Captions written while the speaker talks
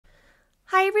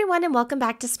Hi everyone and welcome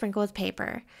back to Sprinkle with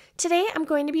Paper. Today I'm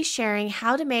going to be sharing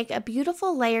how to make a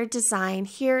beautiful layered design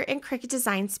here in Cricut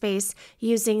Design Space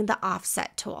using the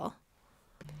offset tool.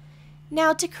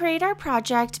 Now to create our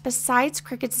project, besides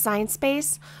Cricut Design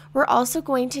Space, we're also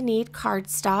going to need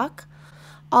cardstock.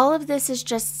 All of this is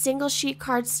just single sheet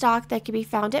cardstock that can be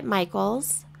found at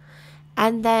Michael's.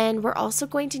 And then we're also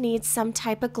going to need some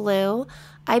type of glue.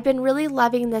 I've been really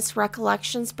loving this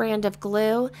Recollections brand of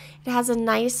glue. It has a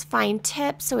nice fine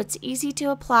tip, so it's easy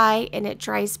to apply and it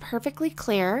dries perfectly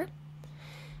clear.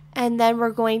 And then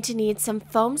we're going to need some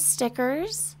foam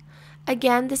stickers.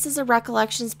 Again, this is a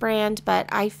Recollections brand, but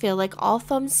I feel like all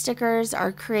foam stickers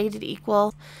are created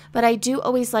equal. But I do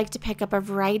always like to pick up a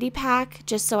variety pack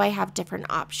just so I have different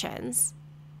options.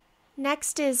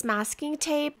 Next is masking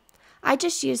tape. I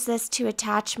just use this to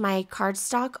attach my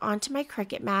cardstock onto my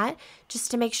Cricut mat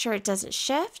just to make sure it doesn't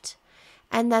shift.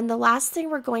 And then the last thing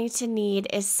we're going to need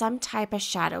is some type of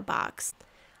shadow box.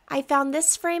 I found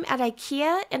this frame at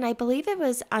IKEA and I believe it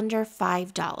was under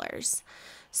 $5.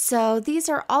 So these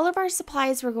are all of our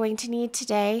supplies we're going to need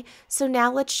today. So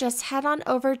now let's just head on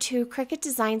over to Cricut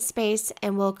Design Space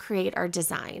and we'll create our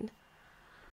design.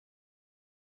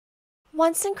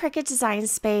 Once in Cricut Design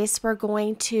Space, we're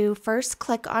going to first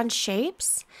click on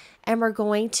Shapes and we're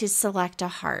going to select a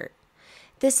heart.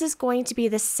 This is going to be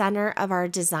the center of our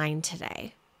design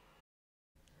today.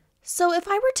 So if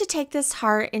I were to take this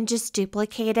heart and just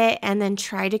duplicate it and then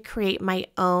try to create my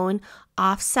own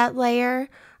offset layer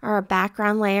or a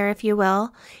background layer, if you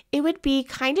will, it would be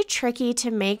kind of tricky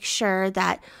to make sure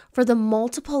that for the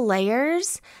multiple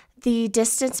layers, the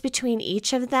distance between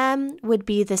each of them would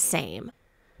be the same.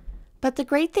 But the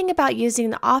great thing about using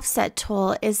the offset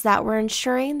tool is that we're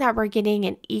ensuring that we're getting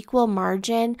an equal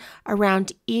margin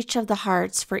around each of the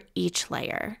hearts for each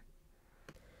layer.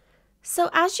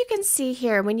 So as you can see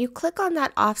here, when you click on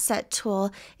that offset tool,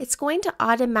 it's going to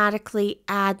automatically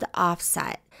add the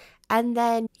offset. And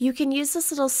then you can use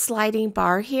this little sliding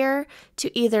bar here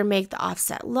to either make the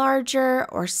offset larger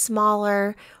or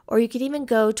smaller, or you can even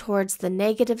go towards the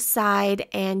negative side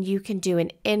and you can do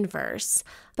an inverse.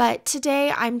 But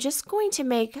today I'm just going to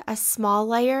make a small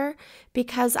layer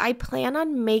because I plan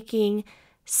on making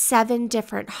 7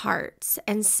 different hearts.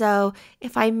 And so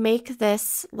if I make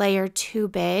this layer too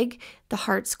big, the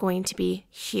heart's going to be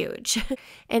huge.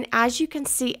 And as you can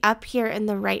see up here in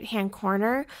the right hand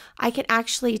corner, I can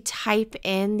actually type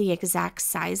in the exact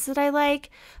size that I like,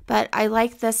 but I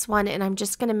like this one and I'm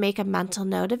just going to make a mental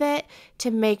note of it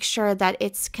to make sure that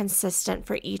it's consistent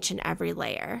for each and every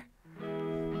layer.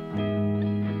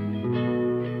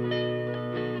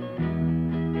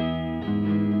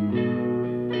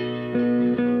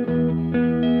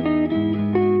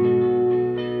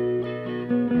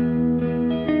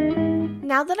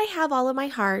 Now that I have all of my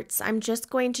hearts, I'm just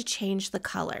going to change the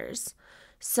colors.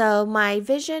 So my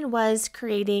vision was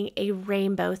creating a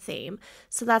rainbow theme.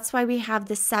 So that's why we have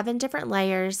the 7 different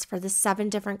layers for the 7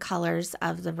 different colors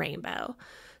of the rainbow.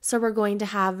 So we're going to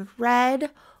have red,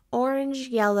 orange,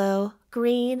 yellow,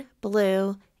 green,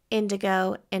 blue,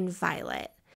 indigo, and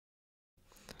violet.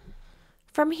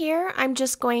 From here, I'm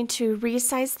just going to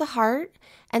resize the heart,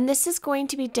 and this is going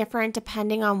to be different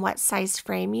depending on what size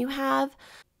frame you have.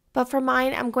 But for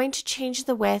mine, I'm going to change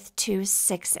the width to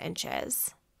 6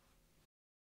 inches.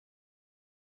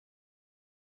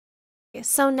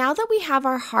 So now that we have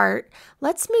our heart,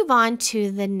 let's move on to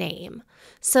the name.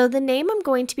 So the name I'm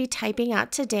going to be typing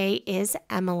out today is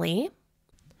Emily.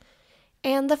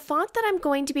 And the font that I'm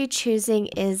going to be choosing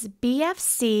is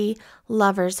BFC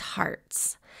Lovers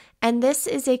Hearts. And this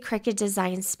is a Cricut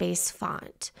Design Space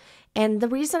font. And the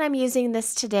reason I'm using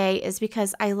this today is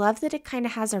because I love that it kind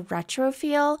of has a retro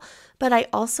feel, but I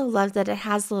also love that it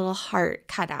has little heart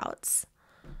cutouts.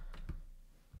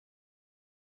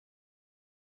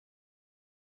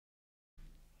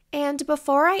 And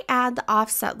before I add the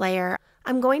offset layer,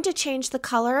 I'm going to change the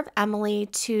color of Emily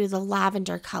to the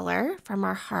lavender color from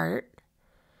our heart.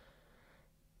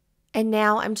 And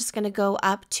now I'm just going to go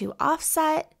up to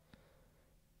offset,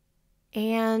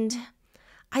 and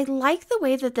I like the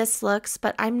way that this looks,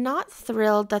 but I'm not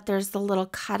thrilled that there's the little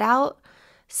cutout.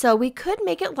 So we could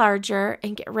make it larger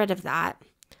and get rid of that.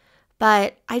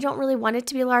 But I don't really want it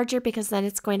to be larger because then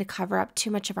it's going to cover up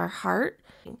too much of our heart.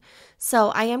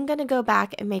 So I am going to go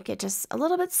back and make it just a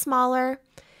little bit smaller,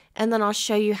 and then I'll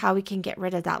show you how we can get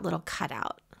rid of that little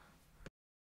cutout.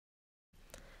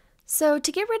 So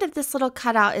to get rid of this little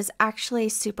cutout is actually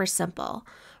super simple.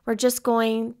 We're just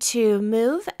going to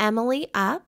move Emily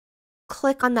up.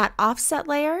 Click on that offset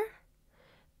layer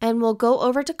and we'll go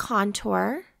over to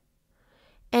contour,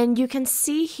 and you can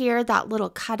see here that little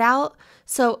cutout.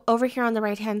 So over here on the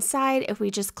right hand side, if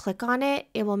we just click on it,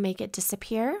 it will make it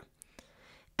disappear.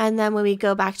 And then when we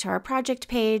go back to our project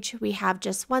page, we have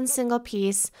just one single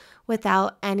piece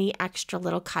without any extra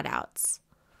little cutouts.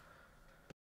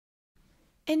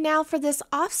 And now for this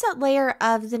offset layer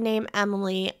of the name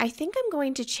Emily, I think I'm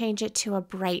going to change it to a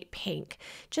bright pink,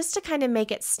 just to kind of make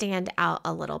it stand out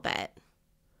a little bit.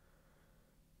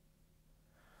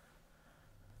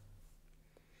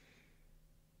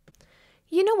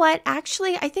 You know what?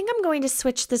 Actually, I think I'm going to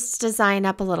switch this design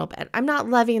up a little bit. I'm not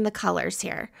loving the colors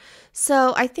here.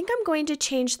 So I think I'm going to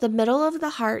change the middle of the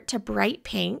heart to bright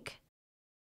pink.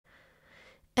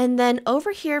 And then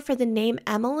over here for the name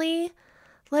Emily,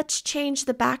 let's change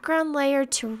the background layer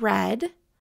to red.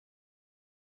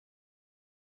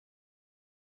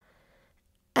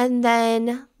 And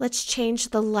then let's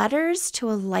change the letters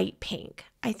to a light pink.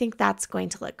 I think that's going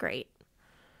to look great.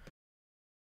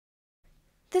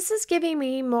 This is giving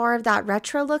me more of that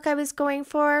retro look I was going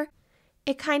for.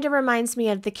 It kind of reminds me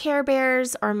of the Care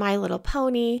Bears or My Little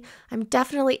Pony. I'm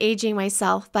definitely aging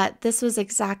myself, but this was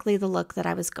exactly the look that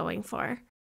I was going for.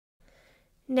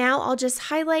 Now I'll just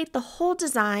highlight the whole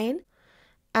design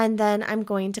and then I'm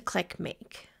going to click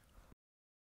Make.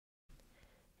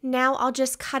 Now I'll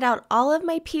just cut out all of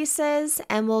my pieces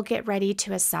and we'll get ready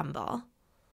to assemble.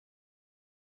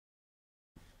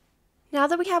 Now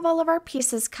that we have all of our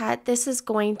pieces cut, this is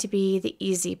going to be the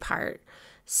easy part.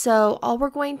 So all we're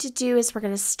going to do is we're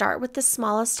going to start with the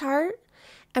smallest heart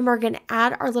and we're going to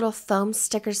add our little foam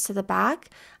stickers to the back.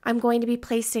 I'm going to be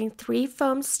placing 3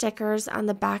 foam stickers on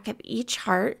the back of each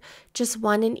heart, just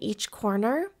one in each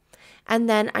corner. And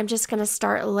then I'm just going to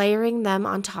start layering them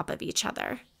on top of each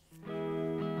other.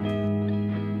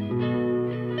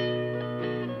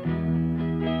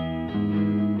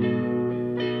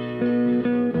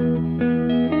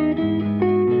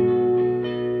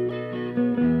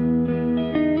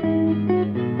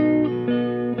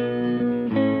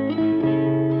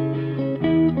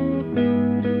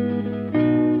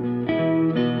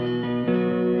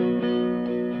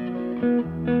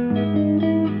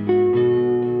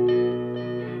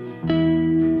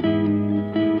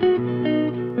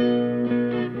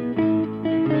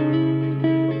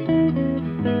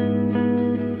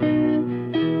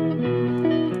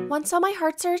 Once all my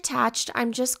hearts are attached,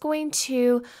 I'm just going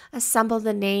to assemble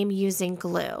the name using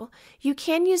glue. You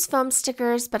can use foam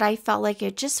stickers, but I felt like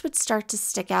it just would start to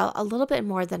stick out a little bit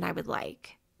more than I would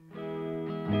like.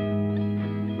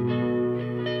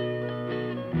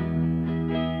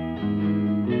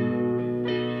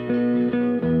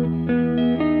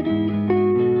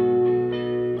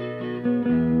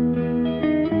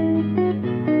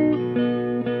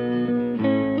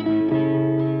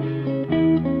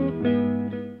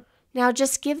 Now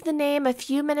just give the name a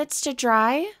few minutes to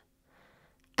dry,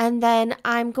 and then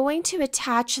I'm going to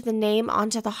attach the name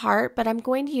onto the heart, but I'm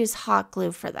going to use hot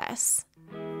glue for this.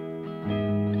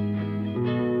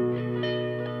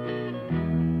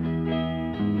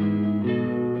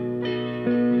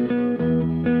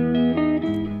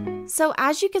 So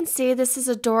as you can see, this is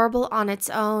adorable on its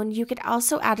own. You could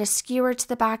also add a skewer to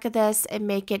the back of this and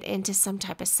make it into some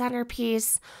type of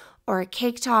centerpiece or a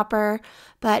cake topper,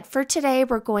 but for today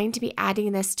we're going to be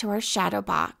adding this to our shadow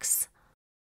box.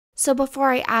 So before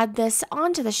I add this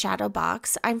onto the shadow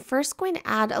box, I'm first going to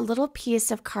add a little piece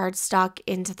of cardstock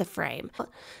into the frame.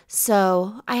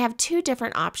 So I have 2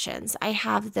 different options. I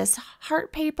have this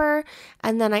heart paper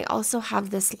and then I also have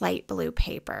this light blue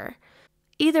paper.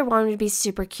 Either one would be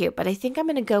super cute, but I think I'm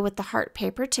going to go with the heart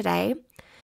paper today.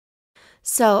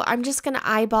 So I'm just going to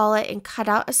eyeball it and cut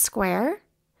out a square.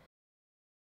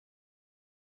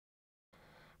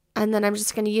 And then I'm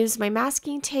just going to use my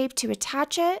masking tape to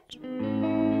attach it.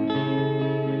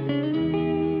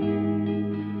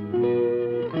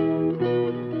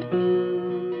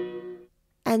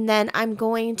 And then I'm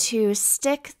going to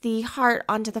stick the heart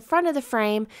onto the front of the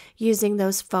frame using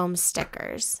those foam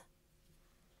stickers.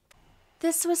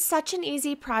 This was such an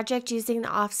easy project using the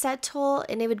offset tool,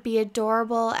 and it would be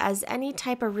adorable as any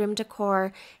type of room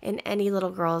decor in any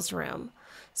little girl's room.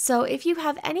 So if you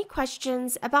have any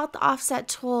questions about the offset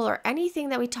tool or anything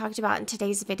that we talked about in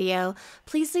today's video,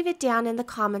 please leave it down in the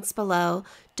comments below.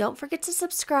 Don't forget to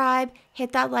subscribe,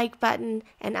 hit that like button,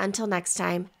 and until next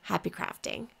time, happy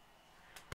crafting.